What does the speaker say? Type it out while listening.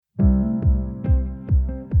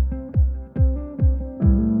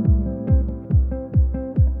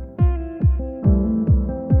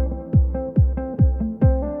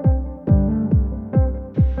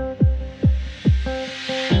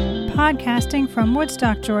Podcasting from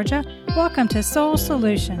Woodstock, Georgia, welcome to Soul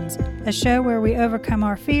Solutions, a show where we overcome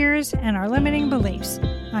our fears and our limiting beliefs.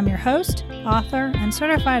 I'm your host, author, and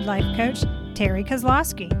certified life coach, Terry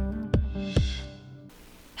Kozlowski.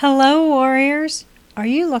 Hello, warriors. Are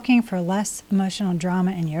you looking for less emotional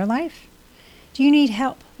drama in your life? Do you need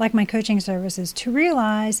help, like my coaching services, to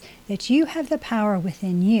realize that you have the power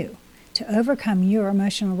within you to overcome your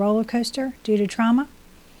emotional roller coaster due to trauma?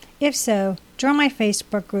 If so, join my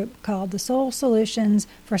Facebook group called The Soul Solutions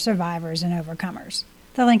for Survivors and Overcomers.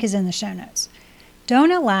 The link is in the show notes.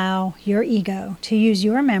 Don't allow your ego to use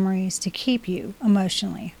your memories to keep you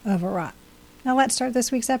emotionally overwrought. Now let's start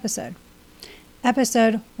this week's episode.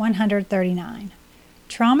 Episode 139.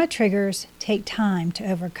 Trauma triggers take time to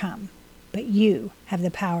overcome, but you have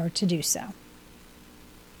the power to do so.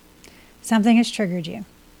 Something has triggered you,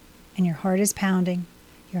 and your heart is pounding,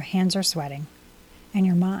 your hands are sweating, and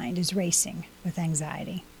your mind is racing with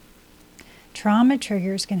anxiety. Trauma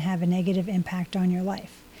triggers can have a negative impact on your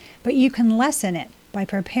life, but you can lessen it by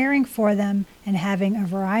preparing for them and having a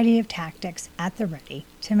variety of tactics at the ready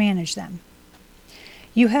to manage them.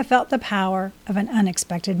 You have felt the power of an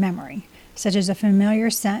unexpected memory, such as a familiar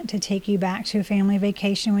scent to take you back to a family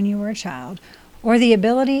vacation when you were a child, or the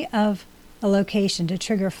ability of a location to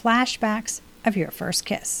trigger flashbacks of your first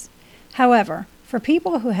kiss. However, for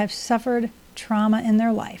people who have suffered trauma in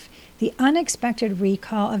their life, the unexpected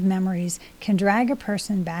recall of memories can drag a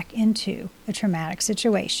person back into a traumatic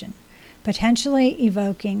situation, potentially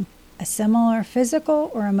evoking a similar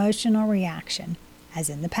physical or emotional reaction as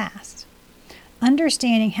in the past.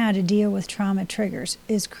 Understanding how to deal with trauma triggers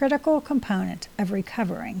is a critical component of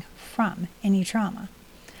recovering from any trauma.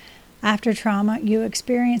 After trauma, you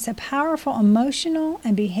experience a powerful emotional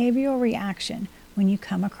and behavioral reaction when you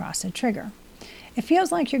come across a trigger. It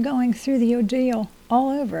feels like you're going through the ordeal all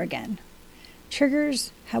over again.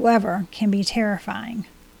 Triggers, however, can be terrifying,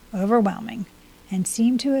 overwhelming, and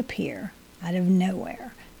seem to appear out of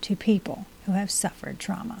nowhere to people who have suffered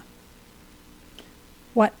trauma.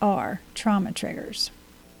 What are trauma triggers?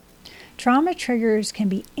 Trauma triggers can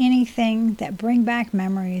be anything that bring back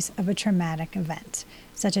memories of a traumatic event,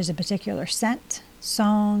 such as a particular scent,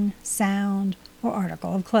 song, sound, or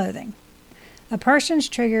article of clothing. A person's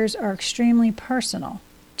triggers are extremely personal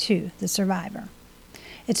to the survivor.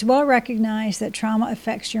 It's well recognized that trauma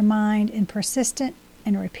affects your mind in persistent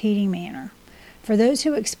and repeating manner. For those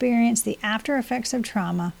who experience the after effects of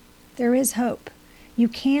trauma, there is hope. You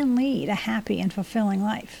can lead a happy and fulfilling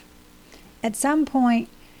life. At some point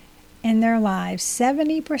in their lives,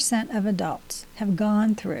 70% of adults have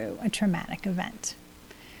gone through a traumatic event.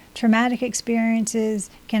 Traumatic experiences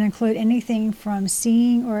can include anything from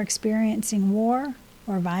seeing or experiencing war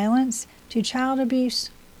or violence to child abuse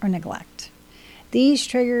or neglect. These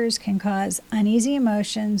triggers can cause uneasy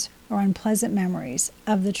emotions or unpleasant memories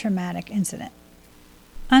of the traumatic incident.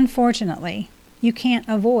 Unfortunately, you can't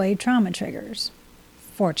avoid trauma triggers.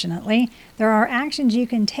 Fortunately, there are actions you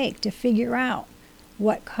can take to figure out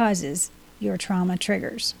what causes your trauma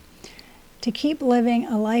triggers. To keep living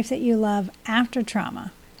a life that you love after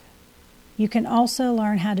trauma, you can also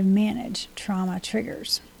learn how to manage trauma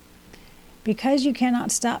triggers. Because you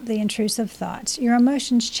cannot stop the intrusive thoughts, your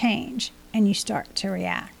emotions change and you start to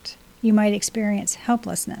react. You might experience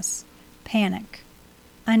helplessness, panic,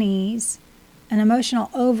 unease, an emotional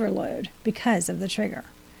overload because of the trigger.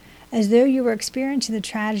 As though you were experiencing the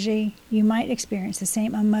tragedy, you might experience the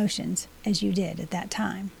same emotions as you did at that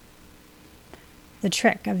time. The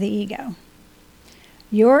trick of the ego.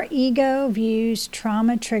 Your ego views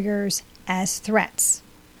trauma triggers as threats,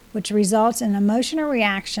 which results in an emotional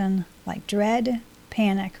reaction like dread,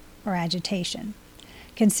 panic, or agitation.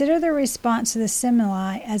 Consider the response to the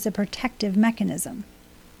stimuli as a protective mechanism.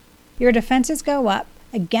 Your defenses go up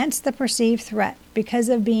against the perceived threat because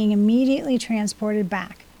of being immediately transported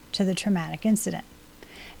back to the traumatic incident.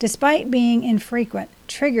 Despite being infrequent,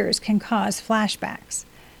 triggers can cause flashbacks.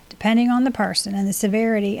 Depending on the person and the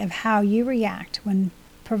severity of how you react when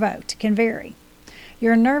provoked can vary.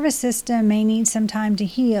 Your nervous system may need some time to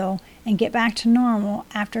heal and get back to normal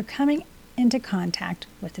after coming into contact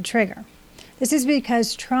with the trigger. This is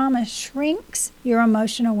because trauma shrinks your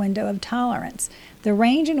emotional window of tolerance, the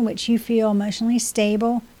range in which you feel emotionally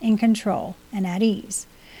stable, in control, and at ease.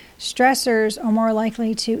 Stressors are more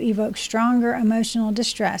likely to evoke stronger emotional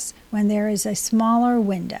distress when there is a smaller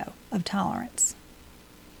window of tolerance.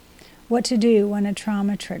 What to do when a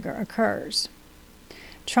trauma trigger occurs.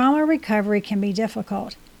 Trauma recovery can be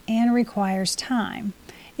difficult and requires time.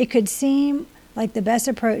 It could seem like the best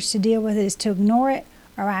approach to deal with it is to ignore it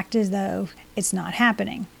or act as though it's not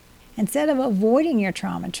happening. Instead of avoiding your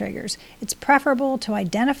trauma triggers, it's preferable to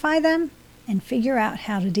identify them and figure out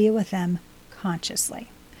how to deal with them consciously.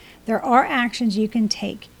 There are actions you can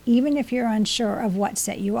take even if you're unsure of what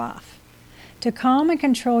set you off. To calm and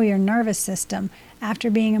control your nervous system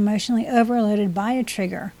after being emotionally overloaded by a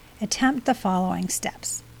trigger, attempt the following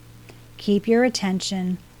steps. Keep your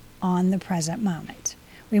attention on the present moment.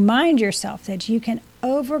 Remind yourself that you can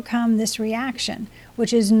overcome this reaction,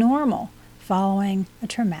 which is normal following a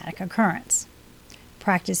traumatic occurrence.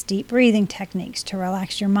 Practice deep breathing techniques to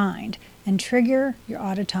relax your mind and trigger your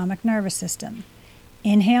autonomic nervous system.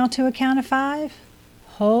 Inhale to a count of 5,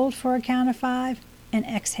 hold for a count of 5, and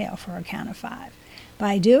exhale for a count of 5.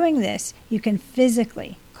 By doing this, you can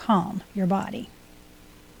physically calm your body.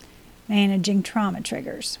 Managing trauma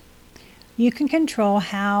triggers. You can control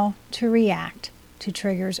how to react to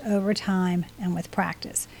triggers over time and with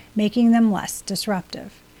practice, making them less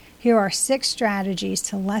disruptive. Here are 6 strategies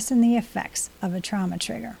to lessen the effects of a trauma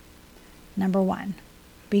trigger. Number 1,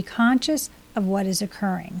 be conscious of what is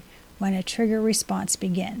occurring when a trigger response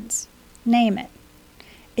begins. Name it.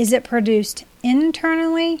 Is it produced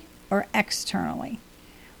internally or externally?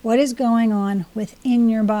 What is going on within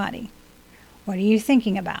your body? What are you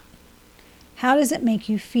thinking about? How does it make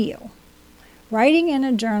you feel? Writing in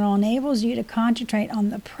a journal enables you to concentrate on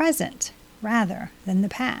the present rather than the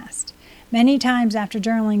past. Many times after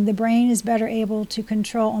journaling, the brain is better able to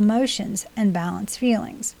control emotions and balance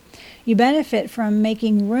feelings. You benefit from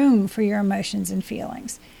making room for your emotions and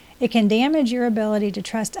feelings. It can damage your ability to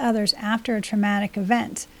trust others after a traumatic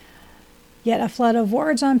event. Yet a flood of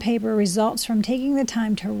words on paper results from taking the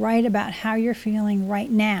time to write about how you're feeling right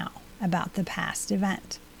now about the past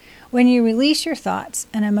event. When you release your thoughts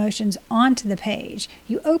and emotions onto the page,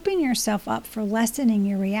 you open yourself up for lessening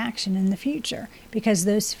your reaction in the future because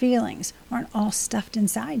those feelings aren't all stuffed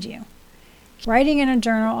inside you. Writing in a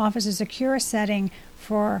journal offers a secure setting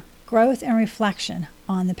for growth and reflection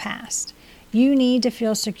on the past. You need to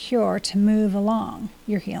feel secure to move along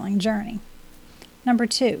your healing journey. Number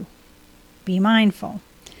 2, be mindful.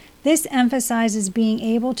 This emphasizes being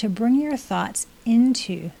able to bring your thoughts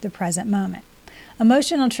into the present moment.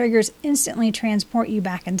 Emotional triggers instantly transport you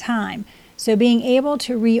back in time, so being able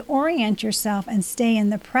to reorient yourself and stay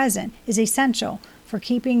in the present is essential for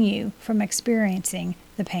keeping you from experiencing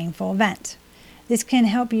the painful event. This can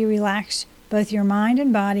help you relax both your mind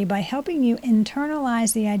and body by helping you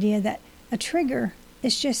internalize the idea that a trigger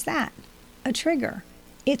is just that, a trigger.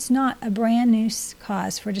 It's not a brand new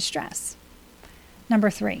cause for distress.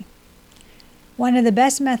 Number 3. One of the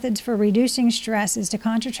best methods for reducing stress is to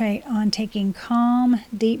concentrate on taking calm,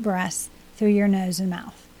 deep breaths through your nose and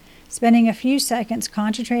mouth. Spending a few seconds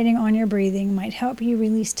concentrating on your breathing might help you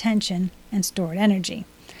release tension and stored energy.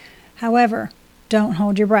 However, don't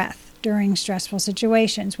hold your breath during stressful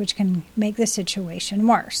situations, which can make the situation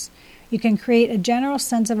worse. You can create a general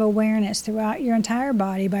sense of awareness throughout your entire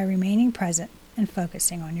body by remaining present and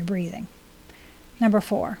focusing on your breathing. Number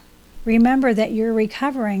 4. Remember that you're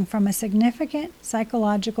recovering from a significant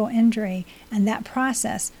psychological injury, and that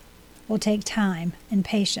process will take time and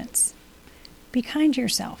patience. Be kind to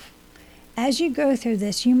yourself. As you go through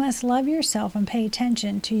this, you must love yourself and pay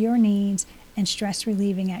attention to your needs and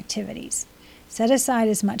stress-relieving activities. Set aside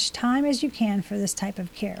as much time as you can for this type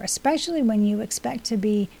of care, especially when you expect to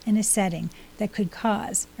be in a setting that could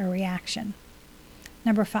cause a reaction.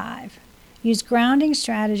 Number 5. Use grounding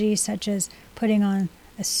strategies such as putting on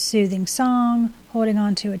a soothing song, holding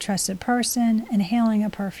on to a trusted person, inhaling a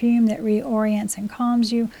perfume that reorients and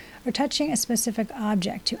calms you, or touching a specific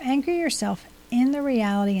object to anchor yourself in the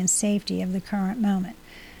reality and safety of the current moment.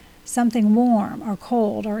 Something warm or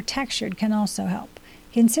cold or textured can also help.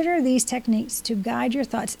 Consider these techniques to guide your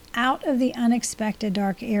thoughts out of the unexpected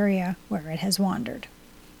dark area where it has wandered.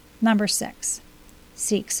 Number 6,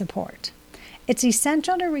 seek support. It's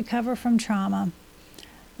essential to recover from trauma,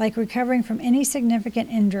 like recovering from any significant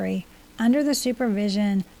injury, under the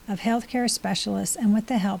supervision of healthcare specialists and with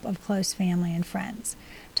the help of close family and friends.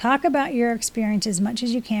 Talk about your experience as much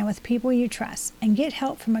as you can with people you trust, and get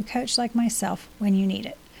help from a coach like myself when you need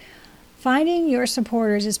it. Finding your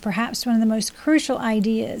supporters is perhaps one of the most crucial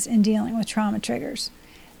ideas in dealing with trauma triggers.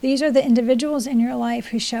 These are the individuals in your life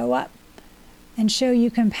who show up and show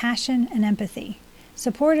you compassion and empathy.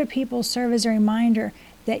 Supportive people serve as a reminder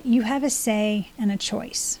that you have a say and a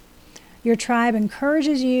choice. Your tribe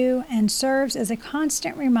encourages you and serves as a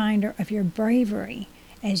constant reminder of your bravery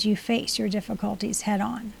as you face your difficulties head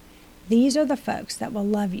on. These are the folks that will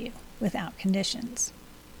love you without conditions.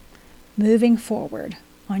 Moving forward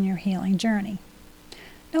on your healing journey.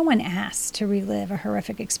 No one asked to relive a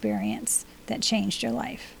horrific experience that changed your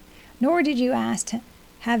life, nor did you ask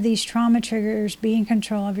have these trauma triggers be in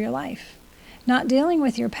control of your life. Not dealing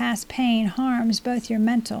with your past pain harms both your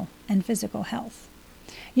mental and physical health.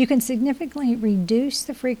 You can significantly reduce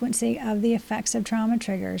the frequency of the effects of trauma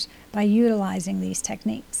triggers by utilizing these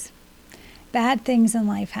techniques. Bad things in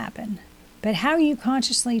life happen, but how you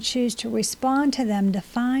consciously choose to respond to them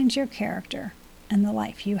defines your character and the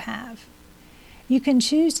life you have. You can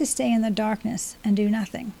choose to stay in the darkness and do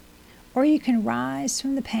nothing, or you can rise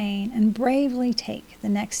from the pain and bravely take the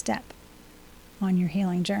next step on your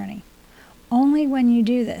healing journey. Only when you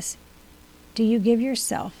do this do you give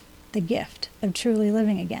yourself the gift of truly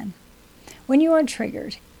living again. When you are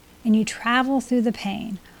triggered and you travel through the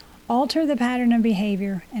pain, alter the pattern of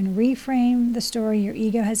behavior, and reframe the story your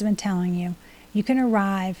ego has been telling you, you can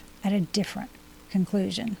arrive at a different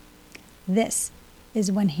conclusion. This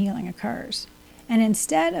is when healing occurs. And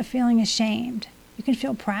instead of feeling ashamed, you can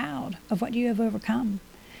feel proud of what you have overcome.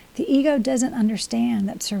 The ego doesn't understand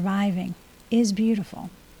that surviving is beautiful.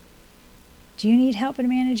 Do you need help in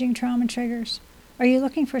managing trauma triggers? Are you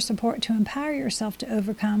looking for support to empower yourself to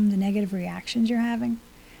overcome the negative reactions you're having?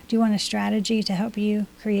 Do you want a strategy to help you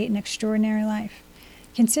create an extraordinary life?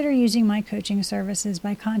 Consider using my coaching services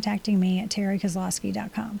by contacting me at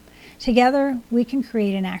terrykozlowski.com. Together, we can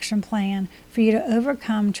create an action plan for you to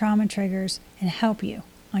overcome trauma triggers and help you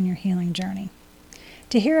on your healing journey.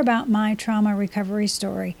 To hear about my trauma recovery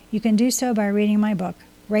story, you can do so by reading my book,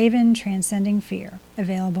 Raven Transcending Fear,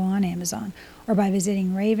 available on Amazon, or by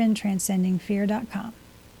visiting raventranscendingfear.com.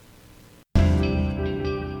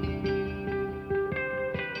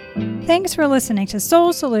 Thanks for listening to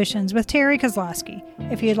Soul Solutions with Terry Kozlowski.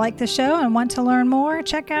 If you'd like the show and want to learn more,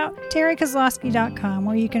 check out terrykozlowski.com,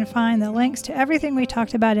 where you can find the links to everything we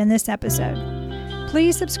talked about in this episode.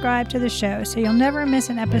 Please subscribe to the show so you'll never miss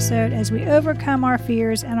an episode as we overcome our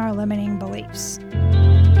fears and our limiting beliefs.